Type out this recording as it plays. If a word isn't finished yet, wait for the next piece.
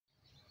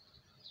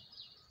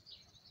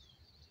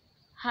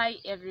Hi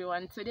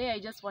everyone, today I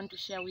just want to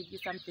share with you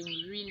something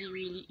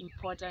really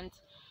important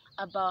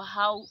about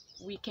how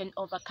we can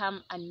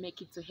overcome and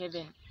make it to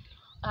heaven.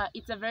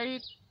 It's a very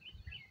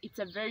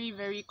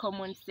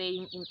common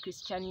saying in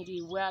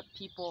Christianity where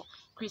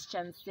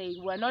Christians say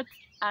we're not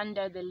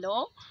under the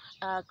law.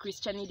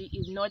 Christianity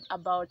is not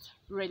about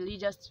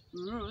religious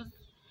rules,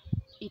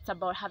 it's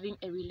about having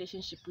a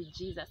relationship with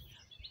Jesus.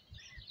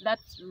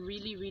 That's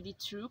really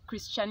true.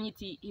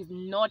 Christianity is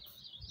not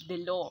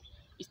the law.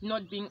 It's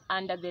not being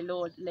under the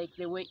law like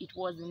the way it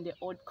was in the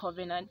old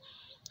covenant.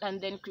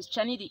 And then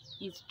Christianity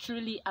is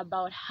truly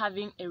about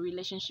having a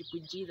relationship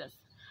with Jesus.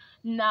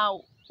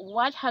 Now,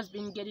 what has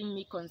been getting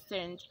me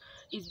concerned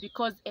is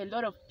because a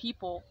lot of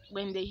people,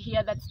 when they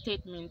hear that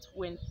statement,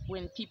 when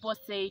people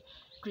say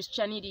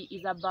Christianity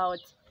is about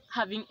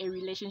having a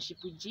relationship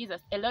with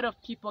Jesus, a lot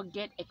of people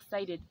get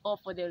excited, or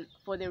for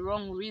the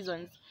wrong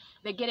reasons.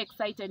 They get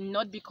excited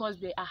not because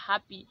they are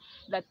happy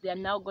that they are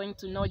now going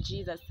to know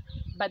Jesus,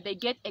 but they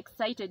get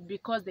excited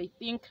because they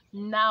think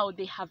now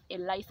they have a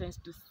license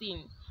to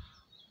sin.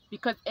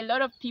 Because a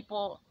lot of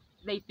people,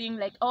 they think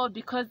like, oh,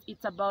 because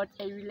it's about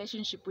a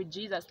relationship with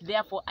Jesus,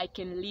 therefore I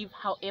can live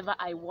however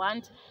I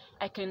want,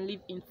 I can live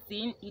in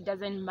sin, it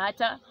doesn't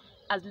matter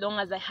as long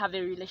as I have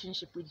a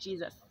relationship with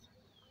Jesus.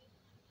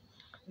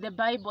 The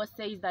Bible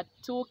says that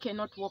two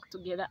cannot walk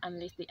together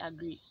unless they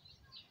agree.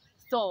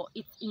 So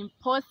it's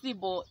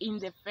impossible in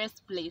the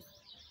first place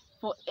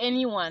for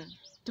anyone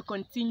to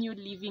continue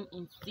living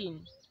in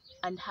sin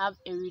and have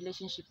a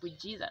relationship with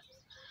Jesus.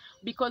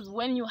 Because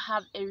when you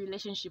have a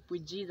relationship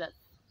with Jesus,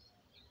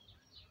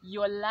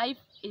 your life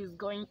is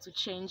going to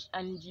change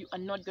and you are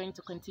not going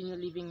to continue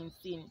living in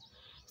sin.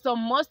 So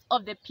most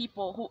of the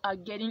people who are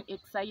getting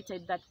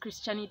excited that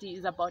Christianity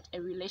is about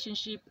a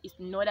relationship, it's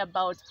not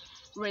about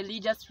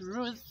religious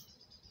rules,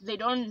 they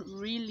don't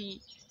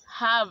really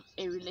have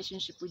a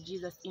relationship with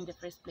Jesus in the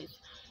first place.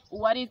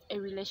 What is a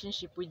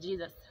relationship with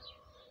Jesus?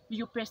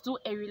 You pursue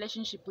a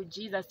relationship with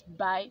Jesus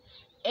by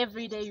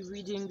every day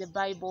reading the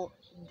Bible.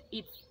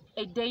 It's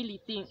a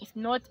daily thing. It's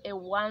not a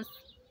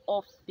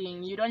once-off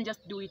thing. You don't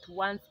just do it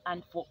once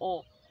and for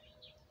all.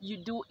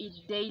 You do it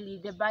daily.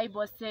 The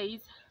Bible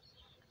says,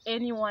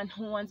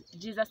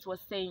 Jesus was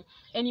saying,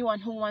 anyone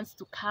who wants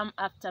to come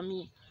after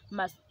me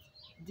must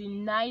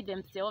deny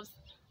themselves,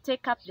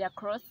 take up their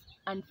cross,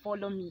 and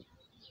follow me.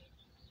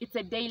 It's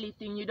a daily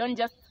thing. You don't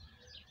just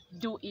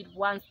do it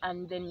once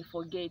and then you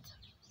forget.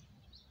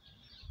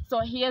 So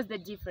here's the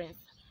difference.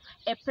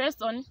 A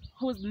person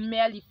who's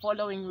merely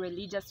following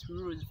religious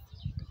rules,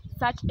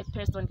 such a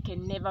person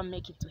can never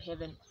make it to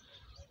heaven.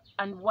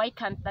 And why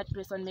can't that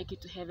person make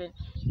it to heaven?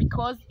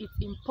 Because it's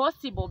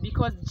impossible,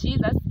 because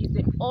Jesus is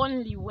the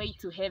only way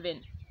to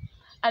heaven.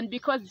 And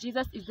because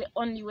Jesus is the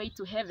only way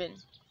to heaven,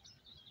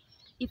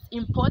 it's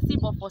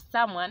impossible for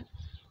someone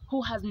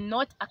who has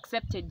not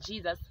accepted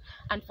Jesus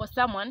and for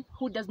someone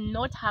who does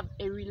not have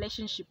a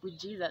relationship with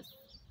Jesus.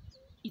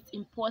 It's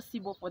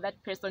impossible for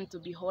that person to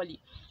be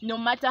holy. No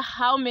matter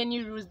how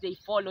many rules they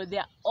follow, they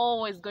are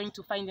always going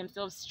to find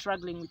themselves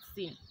struggling with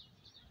sin.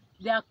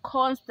 They are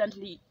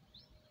constantly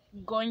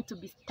going to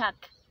be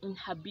stuck in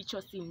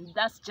habitual sin.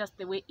 That's just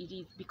the way it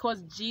is,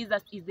 because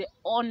Jesus is the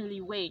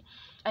only way,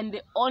 and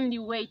the only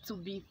way to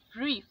be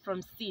free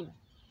from sin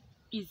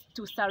is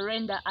to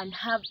surrender and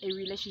have a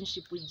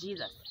relationship with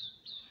Jesus.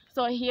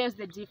 So here's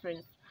the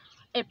difference.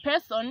 A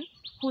person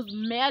who's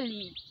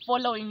merely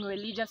following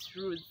religious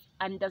rules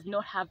and does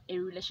not have a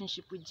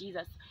relationship with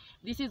Jesus,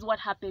 this is what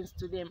happens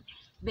to them.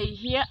 They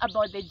hear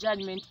about the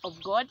judgment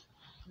of God,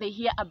 they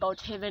hear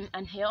about heaven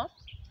and hell,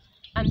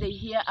 and they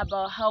hear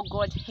about how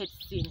God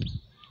hates sin.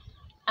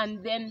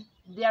 And then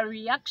their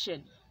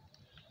reaction,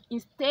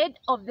 instead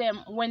of them,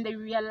 when they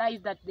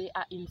realize that they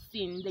are in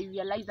sin, they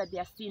realize that they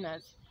are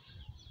sinners,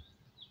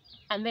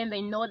 and then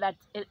they know that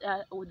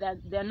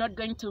that they're not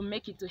going to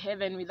make it to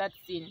heaven with that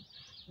sin,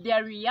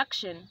 their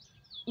reaction,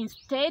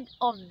 instead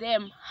of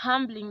them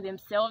humbling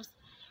themselves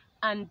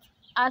and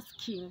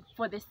asking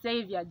for the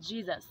Savior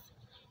Jesus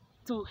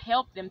to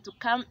help them, to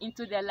come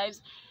into their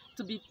lives,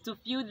 to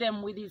fill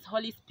them with His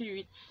Holy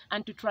Spirit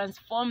and to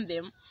transform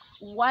them,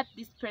 what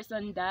this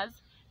person does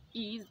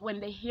is,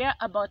 when they hear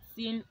about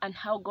sin and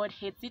how God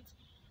hates it,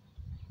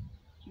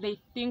 they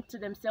think to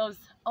themselves,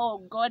 oh,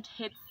 God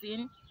hates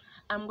sin,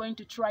 I'm going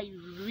to try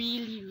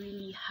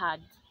really hard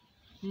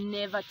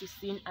never to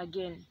sin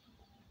again.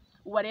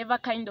 Whatever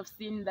kind of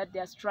sin that they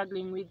are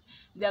struggling with,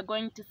 they are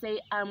going to say,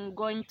 I'm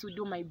going to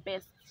do my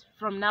best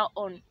from now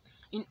on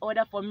in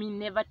order for me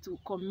never to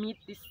commit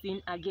this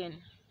sin again.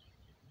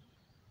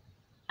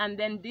 And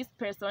then this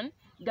person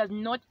does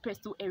not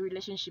pursue a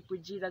relationship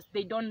with Jesus.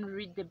 They don't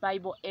read the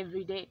Bible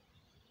every day.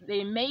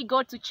 They may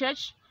go to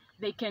church,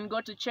 they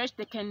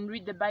can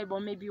read the Bible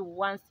maybe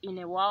once in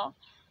a while,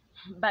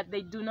 but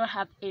they do not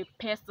have a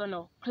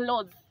personal,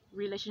 close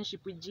relationship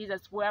with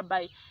Jesus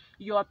whereby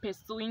you are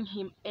pursuing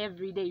Him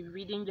every day,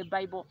 reading the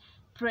Bible,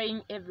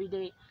 praying every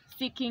day,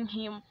 seeking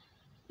Him,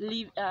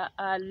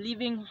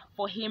 living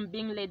for him,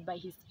 being led by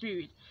his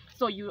spirit.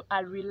 So you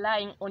are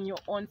relying on your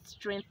own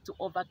strength to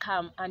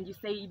overcome, and you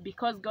say,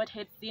 because God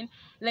hates sin,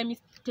 let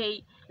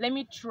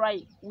me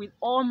try with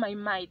all my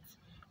might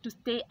to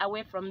stay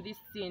away from this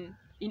sin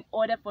in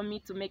order for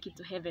me to make it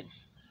to heaven.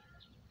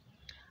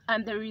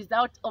 And the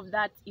result of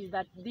that is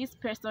that this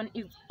person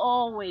is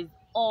always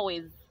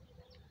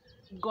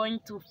going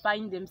to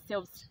find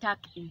themselves stuck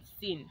in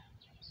sin.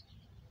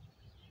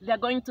 They're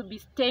going to be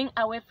staying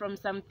away from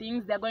some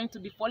things. They're going to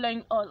be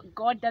following, oh,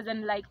 God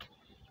doesn't like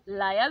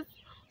liars,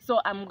 so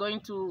I'm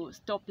going to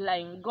stop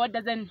lying. God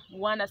doesn't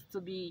want us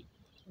to be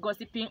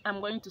gossiping,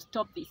 I'm going to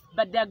stop this.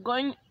 But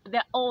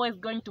they're always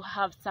going to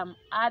have some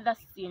other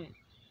sin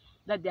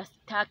that they're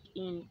stuck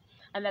in,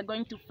 and they're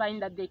going to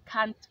find that they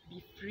can't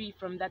be free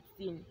from that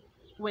sin.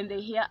 When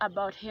they hear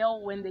about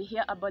hell, when they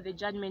hear about the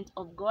judgment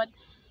of God,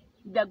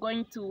 they're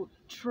going to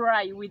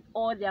try with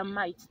all their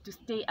might to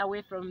stay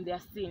away from their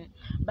sin,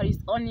 but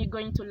it's only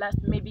going to last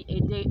maybe a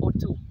day or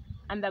two,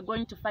 and they're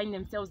going to find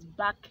themselves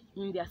back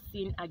in their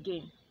sin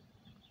again.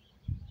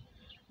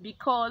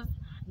 Because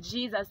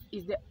Jesus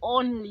is the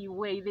only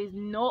way, there's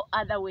no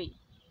other way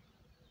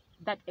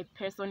that a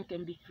person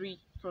can be free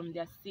from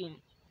their sin.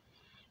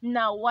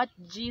 Now, what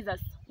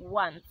Jesus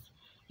wants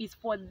is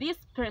for this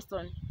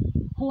person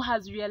who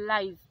has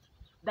realized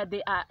that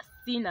they are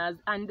sinners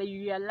and they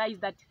realize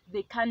that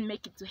they can't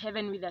make it to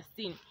heaven with their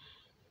sin.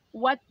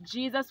 What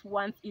Jesus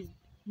wants is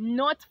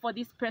not for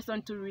this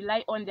person to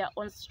rely on their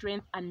own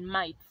strength and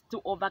might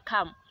to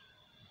overcome.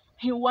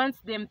 He wants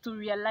them to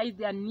realize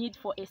their need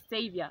for a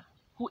savior,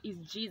 who is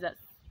Jesus,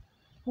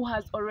 who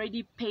has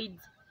already paid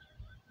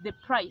the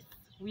price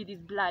with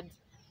his blood.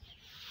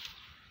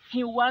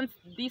 He wants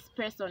this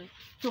person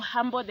to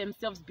humble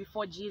themselves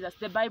before Jesus.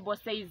 The Bible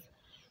says,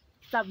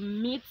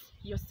 submit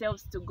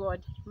yourselves to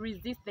God,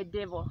 resist the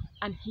devil,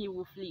 and he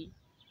will flee.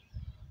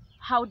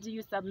 How do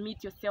you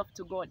submit yourself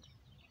to God?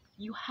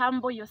 You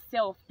humble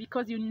yourself,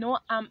 because you know,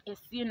 I'm a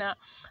sinner.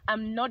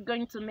 I'm not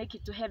going to make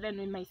it to heaven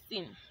with my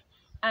sin,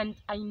 and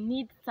I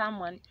need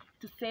someone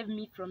to save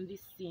me from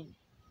this sin,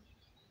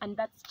 and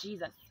that's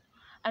Jesus.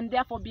 And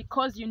therefore,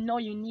 because you know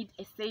you need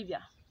a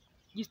savior,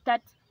 you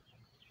start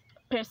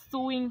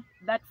pursuing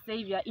that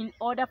savior. In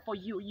order for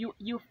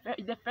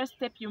the first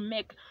step you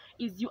make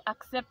is you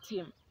accept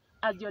him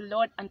as your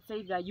Lord and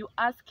Savior. You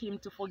ask him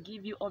to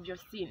forgive you of your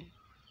sin,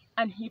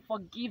 and he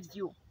forgives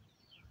you.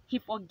 He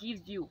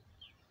forgives you,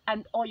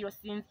 and all your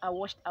sins are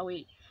washed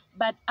away.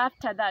 But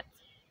after that,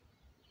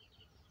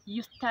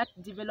 you start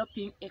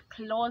developing a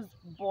close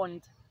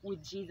bond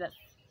with Jesus,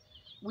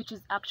 which is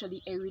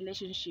actually a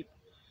relationship.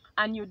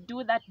 And you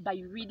do that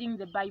by reading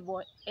the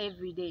Bible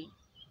every day,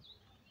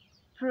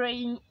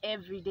 praying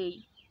every day,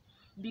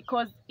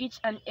 because each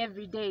and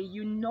every day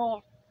you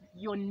know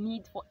your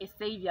need for a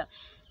savior.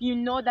 You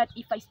know that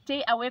if I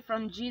stay away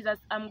from Jesus,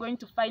 I'm going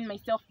to find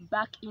myself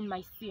back in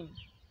my sin.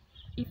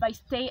 If I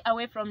stay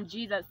away from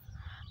Jesus,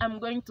 I'm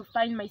going to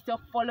find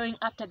myself following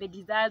after the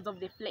desires of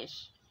the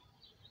flesh.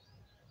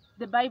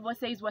 The Bible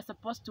says we're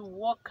supposed to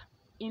walk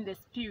in the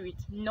spirit,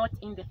 not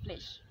in the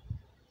flesh.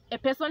 A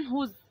person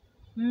who's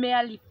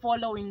merely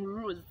following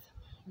rules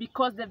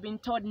because they've been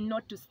told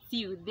not to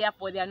steal,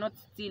 therefore they are not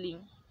stealing,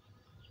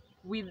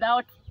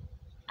 without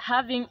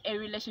having a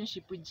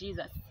relationship with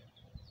Jesus,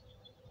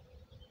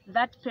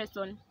 that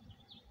person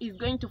is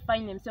going to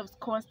find themselves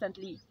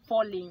constantly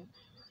falling.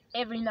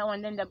 Every now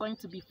and then they're going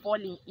to be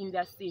falling in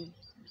their sin,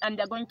 and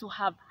they're going to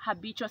have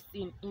habitual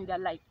sin in their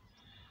life.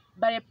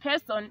 But a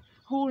person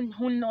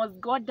who knows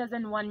God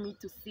doesn't want me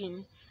to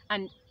sin,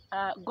 and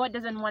God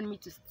doesn't want me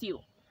to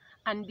steal,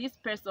 and this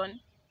person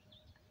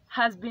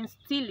has been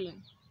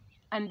stealing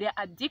and they're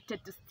addicted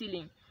to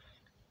stealing,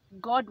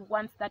 God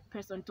wants that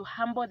person to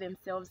humble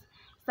themselves,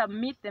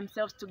 submit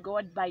themselves to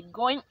God by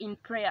going in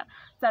prayer,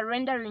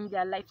 surrendering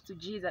their life to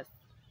Jesus,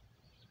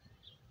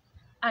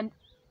 and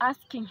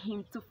asking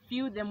him to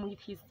fill them with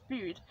his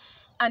spirit.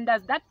 And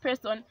as that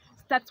person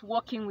starts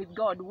walking with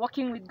God,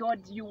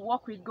 you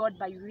walk with God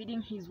by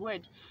reading his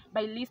word,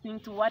 by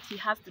listening to what he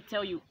has to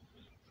tell you.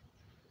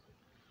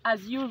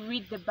 As you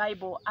read the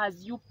Bible,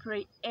 as you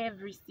pray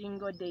every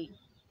single day,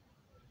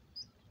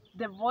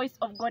 the voice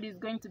of God is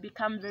going to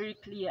become very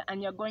clear, and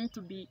you're going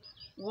to be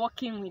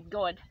walking with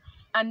God.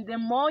 And the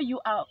more you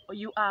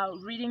are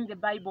reading the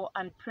Bible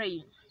and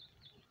praying,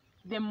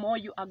 the more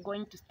you are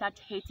going to start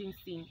hating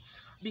sin,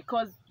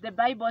 because the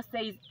Bible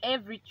says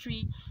every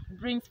tree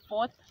brings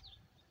forth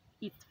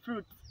its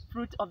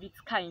fruit of its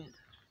kind.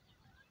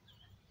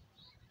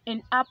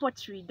 An apple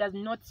tree does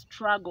not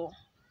struggle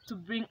to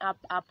bring up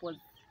apples.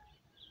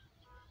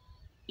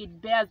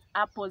 It bears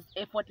apples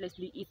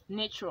effortlessly. It's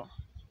natural.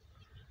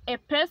 A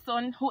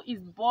person who is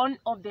born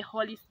of the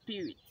Holy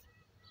Spirit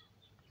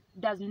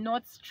does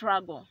not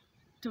struggle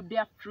to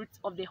bear fruits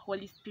of the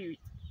Holy Spirit.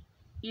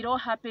 It all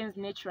happens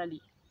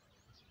naturally.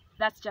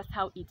 That's just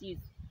how it is.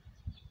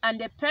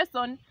 And a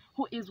person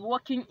who is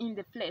walking in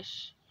the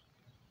flesh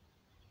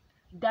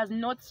does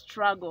not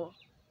struggle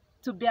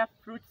to bear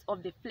fruits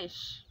of the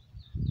flesh.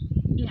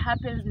 It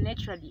happens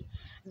naturally.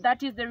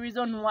 That is the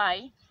reason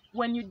why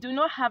when you do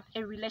not have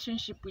a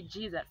relationship with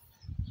Jesus,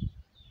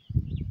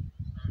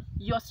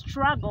 your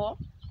struggle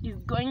is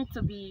going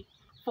to be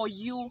for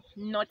you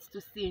not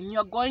to sin.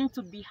 You're going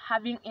to be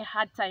having a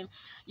hard time.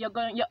 You're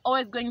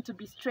always going to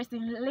be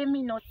stressing, let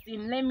me not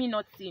sin, let me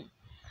not sin.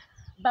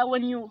 But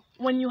when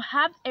you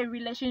have a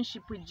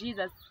relationship with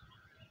Jesus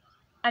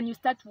and you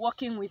start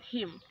walking with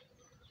him,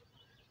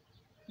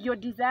 your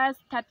desires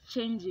start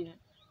changing.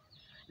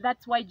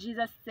 That's why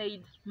Jesus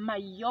said, my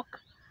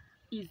yoke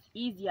is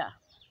easier,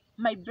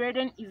 my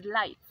burden is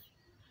light.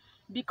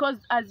 Because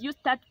as you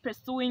start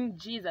pursuing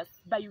Jesus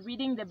by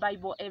reading the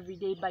Bible every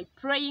day, by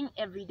praying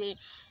every day,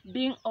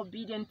 being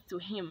obedient to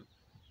him,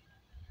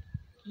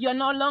 you're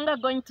no longer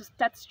going to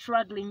start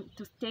struggling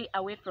to stay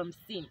away from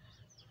sin.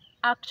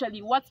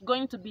 Actually, what's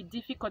going to be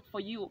difficult for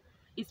you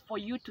is for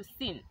you to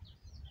sin,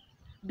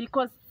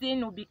 because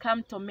sin will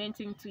become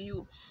tormenting to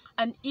you.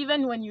 And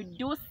even when you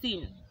do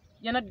sin,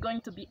 you're not going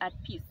to be at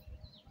peace.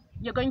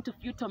 You're going to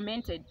feel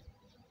tormented,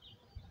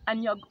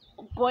 and you're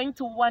going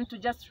to want to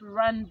just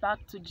run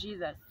back to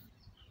Jesus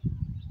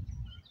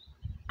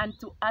and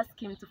to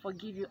ask him to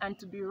forgive you and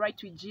to be right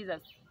with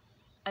Jesus.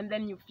 And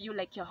then you feel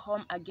like you're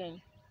home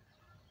again.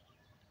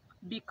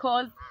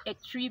 Because a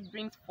tree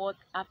brings forth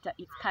after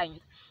its kind.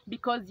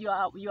 Because you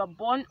are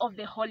born of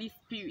the Holy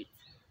Spirit,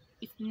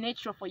 it's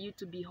natural for you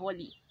to be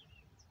holy.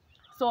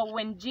 So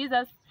when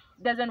Jesus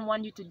doesn't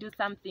want you to do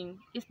something,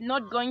 it's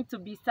not going to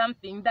be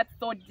something that's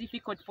so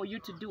difficult for you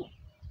to do,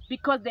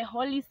 because the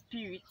Holy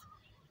Spirit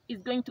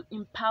is going to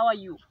empower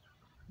you.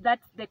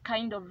 That's the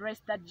kind of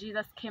rest that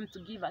Jesus came to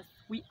give us.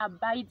 We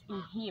abide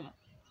in him.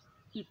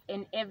 It's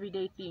an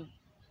everyday thing.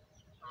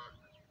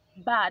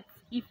 But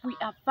if we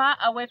are far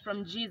away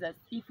from Jesus,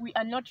 if we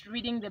are not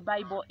reading the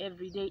Bible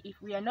every day, if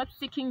we are not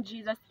seeking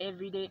Jesus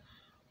every day,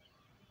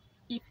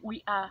 if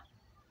we are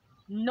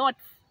not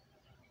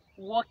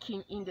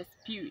walking in the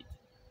Spirit,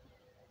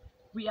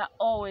 we are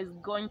always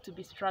going to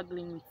be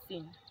struggling with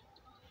sin.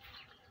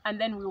 And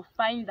then we'll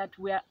find that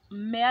we are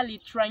merely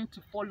trying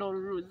to follow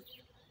rules,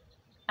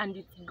 and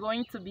it's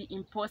going to be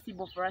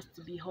impossible for us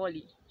to be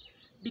holy,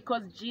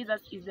 because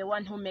Jesus is the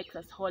one who makes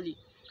us holy,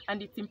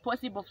 and it's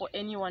impossible for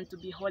anyone to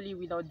be holy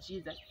without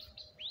Jesus.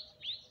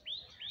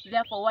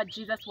 Therefore, what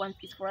Jesus wants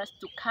is for us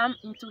to come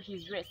into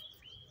his rest.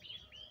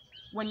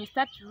 When you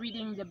start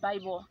reading the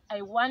Bible,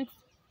 I want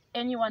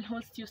anyone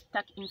who's still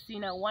stuck in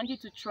sin, I want you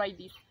to try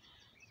this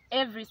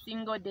every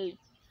single day.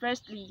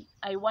 Firstly,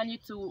 I want you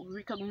to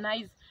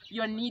recognize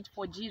your need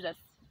for Jesus.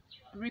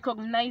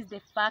 Recognize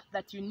the fact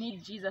that you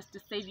need Jesus to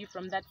save you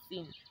from that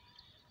sin.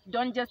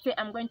 Don't just say,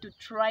 I'm going to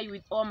try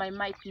with all my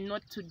might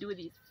not to do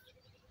this.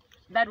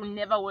 That will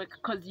never work,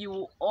 because you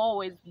will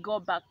always go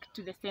back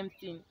to the same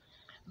sin.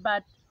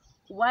 But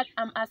what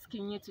I'm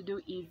asking you to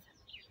do is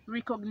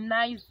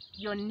recognize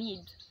your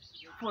need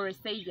for a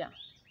Savior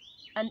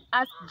and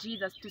ask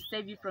Jesus to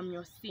save you from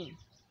your sin.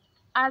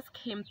 Ask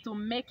him to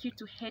make you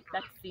to hate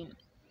that sin.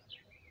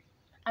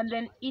 And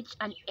then each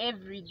and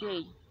every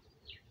day,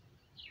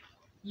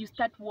 you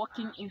start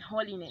walking in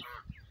holiness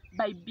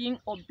by being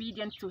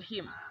obedient to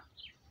him.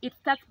 It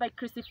starts by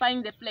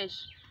crucifying the flesh.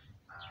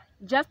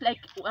 Just like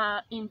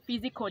in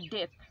physical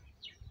death,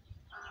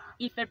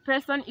 if a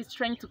person is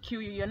trying to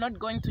kill you, you're not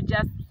going to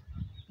just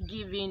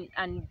give in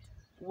and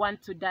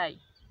want to die.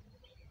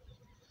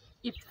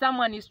 If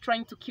someone is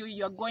trying to kill you,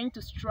 you're going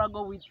to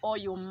struggle with all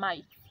your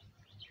might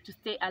to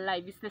stay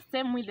alive. It's the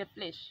same with the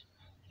flesh.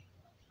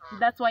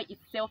 That's why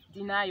it's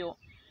self-denial.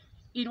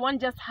 It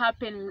won't just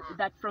happen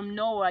that from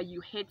nowhere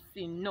you hate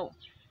sin. No.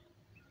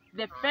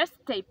 The first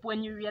step,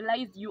 when you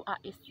realize you are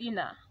a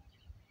sinner,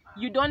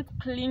 you don't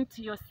cling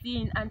to your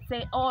sin and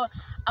say, oh,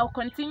 I'll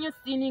continue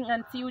sinning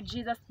until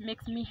Jesus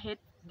makes me hate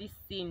this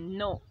sin.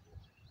 No.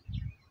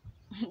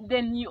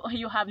 Then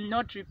you have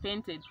not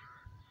repented.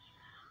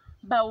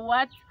 But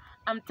what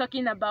I'm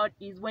talking about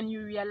is when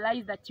you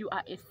realize that you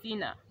are a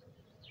sinner,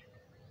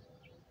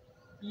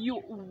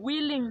 you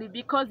willingly,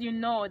 because you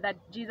know that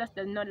Jesus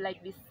does not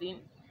like this sin,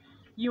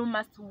 you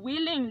must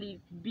willingly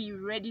be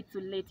ready to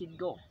let it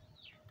go.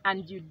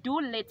 And you do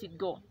let it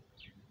go.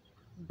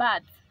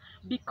 But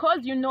because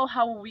you know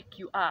how weak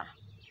you are,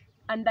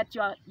 and that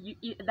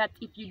that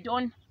if you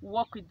don't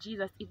walk with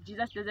Jesus, if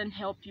Jesus doesn't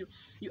help you,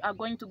 you are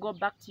going to go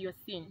back to your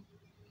sin.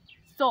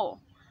 So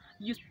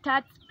you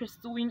start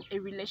pursuing a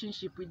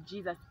relationship with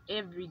Jesus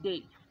every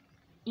day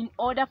in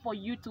order for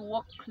you to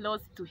walk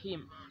close to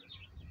him.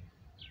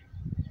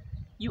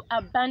 You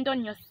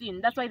abandon your sin.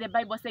 That's why the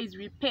Bible says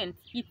repent.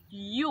 It's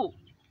you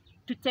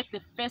to take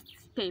the first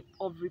step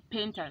of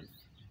repentance.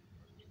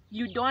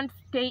 You don't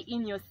stay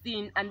in your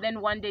sin and then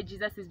one day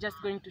Jesus is just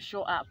going to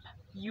show up.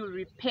 You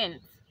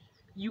repent.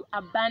 You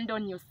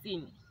abandon your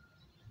sin.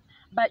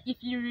 But if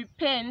you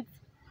repent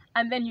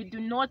and then you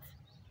do not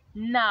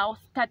now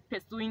start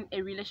pursuing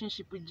a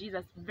relationship with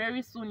Jesus,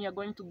 very soon you're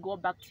going to go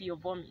back to your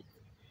vomit.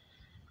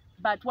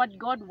 But what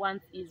God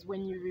wants is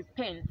when you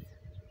repent,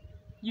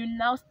 you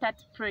now start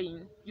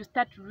praying, you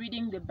start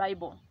reading the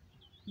Bible,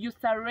 you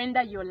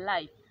surrender your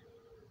life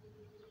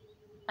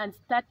and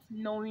start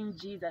knowing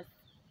Jesus.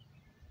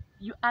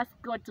 You ask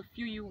God to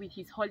fill you with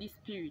his Holy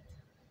Spirit.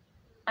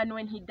 And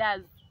when he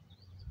does,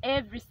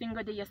 every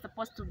single day you're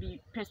supposed to be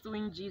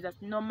pursuing Jesus,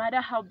 no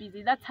matter how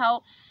busy. That's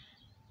how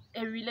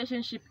a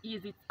relationship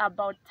is. It's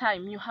about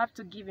time. You have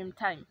to give him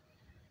time.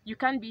 You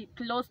can't be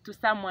close to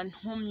someone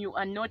whom you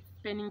are not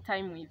spending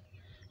time with.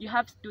 You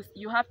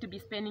have to be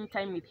spending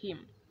time with him.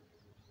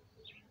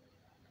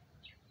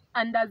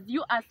 And as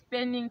you are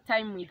spending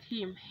time with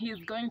him, he's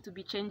going to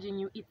be changing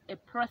you. It's a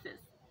process.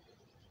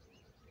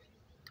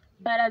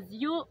 But as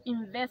you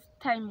invest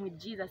time with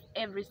Jesus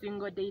every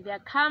single day, there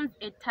comes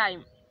a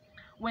time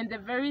when the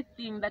very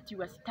thing that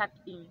you are stuck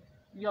in,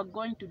 you're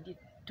going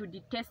to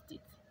detest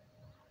it.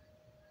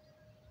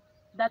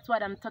 That's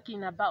what I'm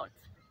talking about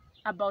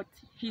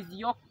his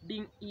yoke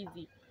being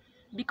easy.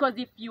 Because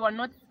if you are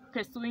not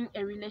pursuing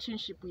a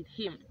relationship with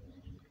him,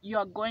 you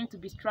are going to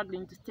be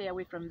struggling to stay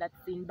away from that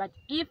sin. But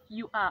if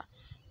you are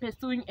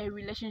pursuing a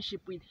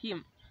relationship with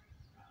him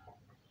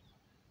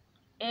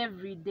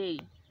every day,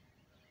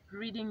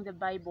 reading the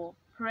Bible,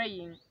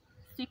 praying,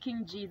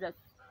 seeking Jesus,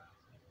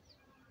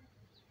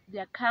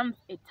 there comes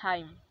a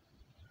time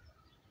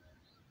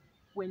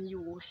when you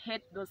will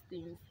hate those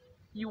things.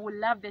 You will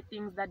love the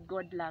things that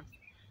God loves,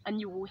 and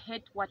you will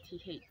hate what he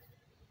hates.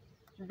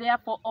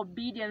 Therefore,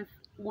 obedience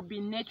will be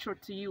natural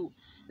to you.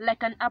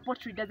 Like an apple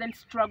tree doesn't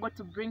struggle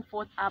to bring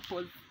forth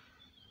apples,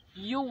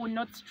 you will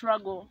not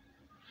struggle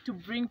to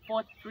bring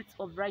forth fruits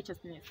of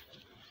righteousness.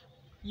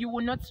 You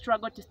will not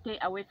struggle to stay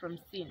away from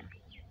sin.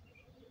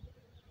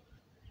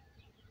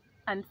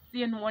 And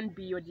sin won't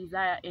be your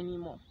desire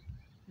anymore.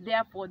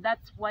 Therefore,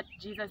 that's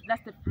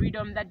the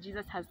freedom that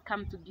Jesus has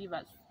come to give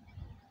us.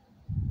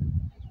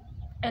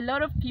 A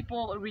lot of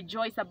people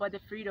rejoice about the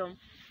freedom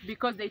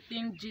because they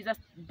think Jesus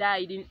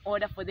died in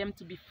order for them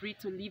to be free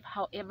to live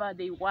however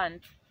they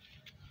want,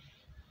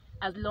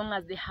 as long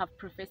as they have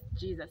professed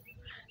Jesus.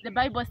 The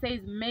Bible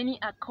says many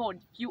are called,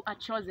 few are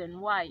chosen.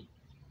 Why?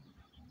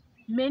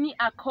 Many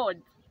are called,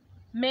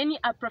 many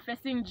are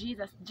professing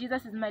Jesus.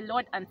 Jesus is my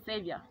Lord and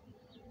Savior.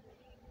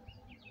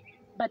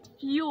 But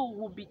few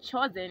will be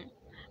chosen,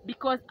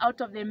 because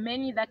out of the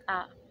many that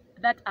are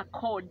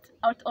called,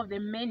 out of the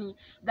many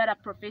that are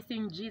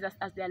professing Jesus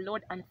as their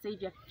Lord and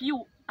Savior,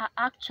 few are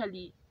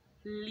actually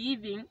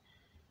living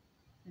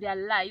their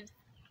lives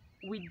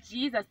with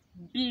Jesus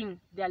being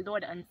their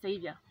Lord and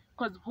Savior.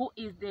 Because who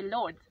is the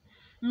Lord?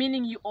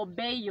 Meaning you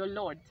obey your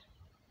Lord.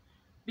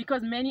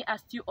 Because many are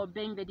still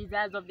obeying the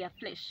desires of their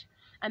flesh.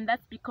 And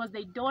that's because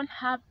they don't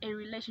have a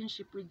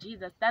relationship with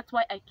Jesus. That's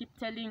why I keep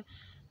telling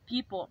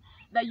people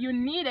that you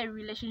need a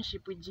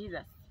relationship with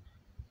Jesus.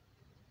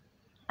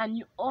 And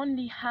you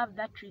only have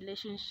that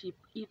relationship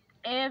if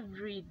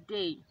every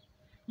day,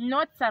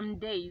 not some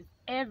days,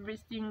 every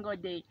single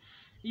day,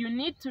 you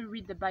need to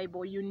read the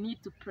Bible, you need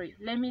to pray.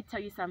 Let me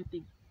tell you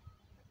something.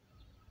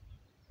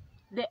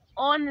 The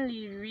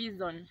only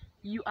reason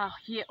you are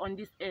here on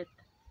this earth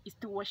is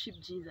to worship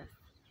Jesus.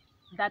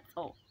 That's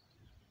all.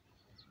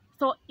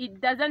 So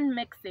it doesn't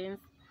make sense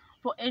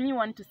for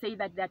anyone to say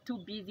that they're too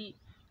busy,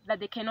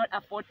 that they cannot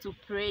afford to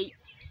pray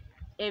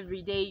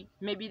every day.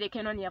 Maybe they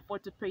can only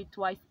afford to pray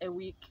twice a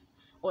week,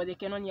 or they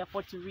can only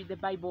afford to read the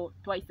Bible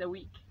twice a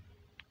week.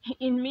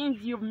 It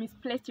means you've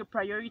misplaced your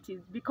priorities,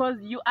 because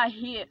you are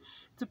here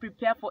to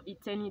prepare for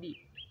eternity.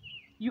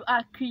 You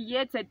are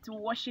created to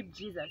worship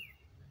Jesus.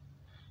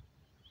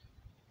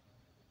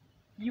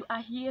 You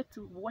are here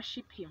to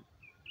worship him.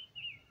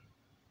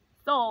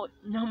 So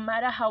no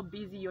matter how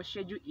busy your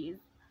schedule is,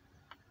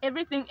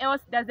 everything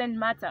else doesn't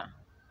matter.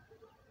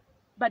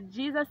 But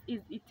Jesus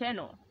is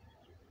eternal.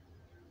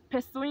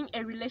 Pursuing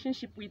a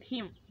relationship with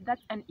him,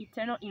 that's an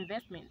eternal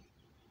investment.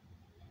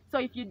 So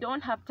if you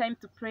don't have time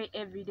to pray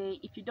every day,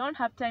 if you don't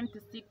have time to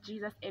seek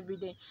Jesus every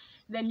day,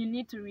 then you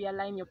need to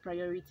realign your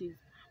priorities.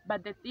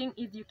 But the thing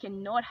is, you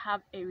cannot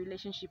have a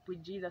relationship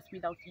with Jesus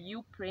without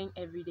you praying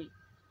every day.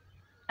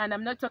 And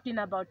I'm not talking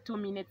about 2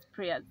 minutes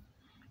prayers.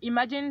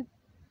 Imagine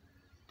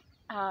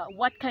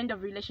what kind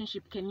of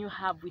relationship can you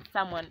have with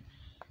someone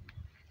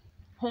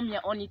whom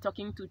you're only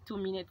talking to 2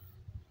 minutes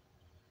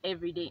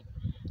every day,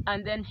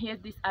 and then here's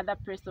this other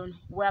person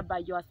whereby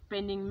you are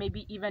spending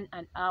maybe even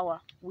an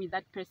hour with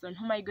that person?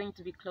 Whom are you going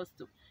to be close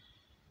to?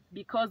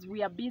 Because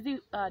we are busy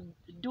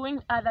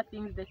doing other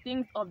things, the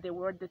things of the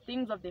world, the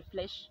things of the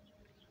flesh,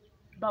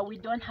 but we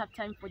don't have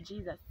time for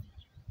Jesus.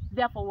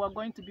 Therefore, we're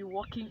going to be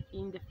walking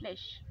in the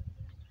flesh.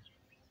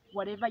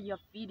 Whatever you're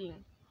feeding,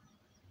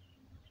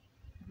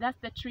 that's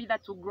the tree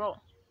that will grow.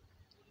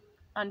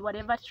 And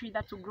whatever tree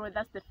that will grow,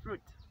 that's the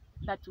fruit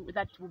that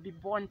will be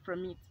born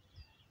from it.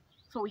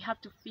 So we have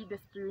to feed the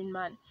spirit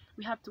man.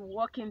 We have to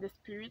walk in the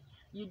spirit.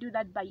 You do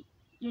that by,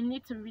 you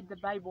need to read the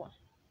Bible.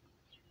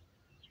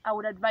 I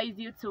would advise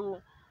you to,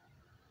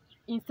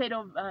 instead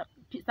of,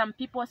 some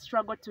people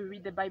struggle to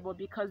read the Bible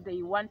because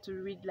they want to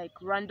read like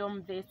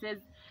random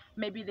verses.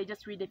 Maybe they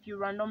just read a few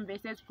random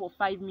verses for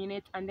 5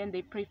 minutes, and then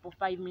they pray for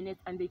 5 minutes,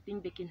 and they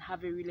think they can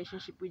have a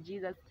relationship with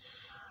Jesus.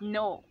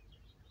 No,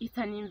 it's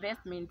an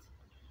investment.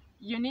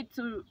 You need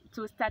to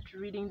start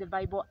reading the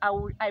Bible.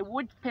 I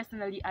would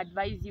personally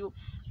advise you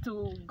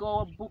to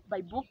go book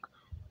by book,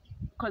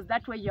 because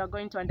that way you are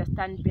going to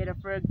understand better.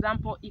 For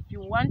example, if you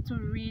want to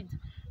read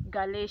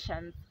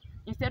Galatians,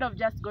 instead of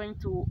just going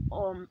to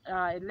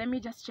let me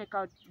just check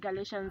out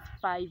Galatians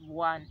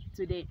 5:1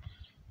 today,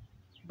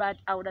 but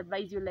I would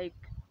advise you, like,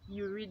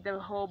 you read the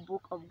whole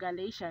book of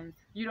Galatians.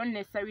 You don't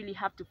necessarily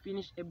have to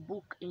finish a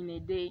book in a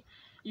day.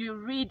 You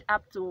read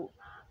up to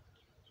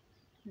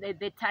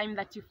the time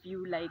that you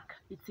feel like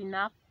it's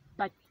enough,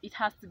 but it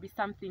has to be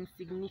something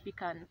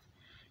significant.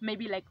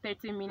 Maybe like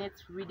 30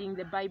 minutes reading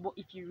the Bible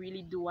if you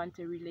really do want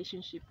a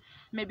relationship.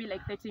 Maybe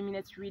like 30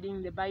 minutes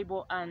reading the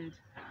Bible, and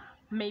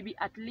maybe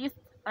at least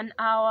an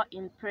hour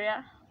in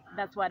prayer.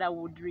 That's what I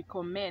would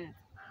recommend.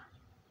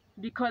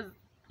 Because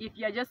if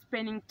you're just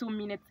spending 2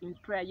 minutes in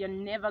prayer, you're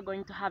never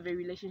going to have a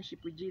relationship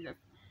with Jesus.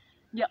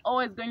 You're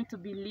always going to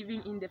be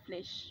living in the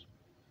flesh.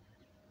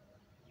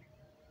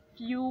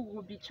 Few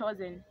will be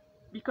chosen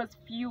because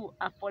few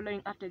are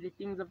following after the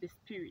things of the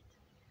Spirit.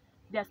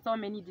 There are so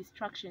many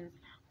distractions,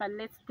 but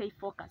let's stay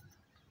focused.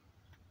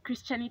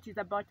 Christianity is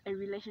about a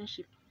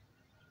relationship.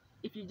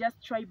 If you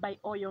just try by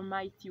all your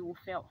might, you will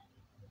fail.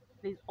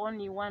 There's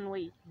only one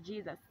way,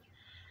 Jesus.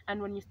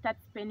 And when you start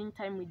spending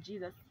time with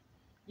Jesus,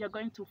 you're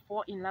going to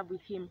fall in love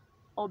with him.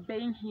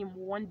 Obeying him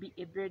won't be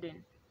a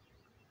burden.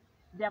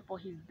 Therefore,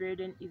 his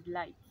burden is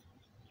light.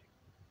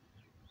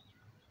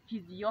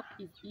 His yoke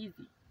is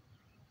easy.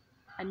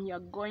 And you're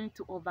going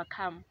to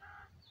overcome.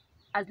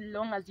 As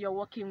long as you're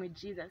walking with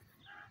Jesus,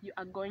 you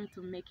are going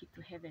to make it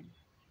to heaven.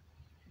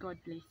 God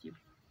bless you.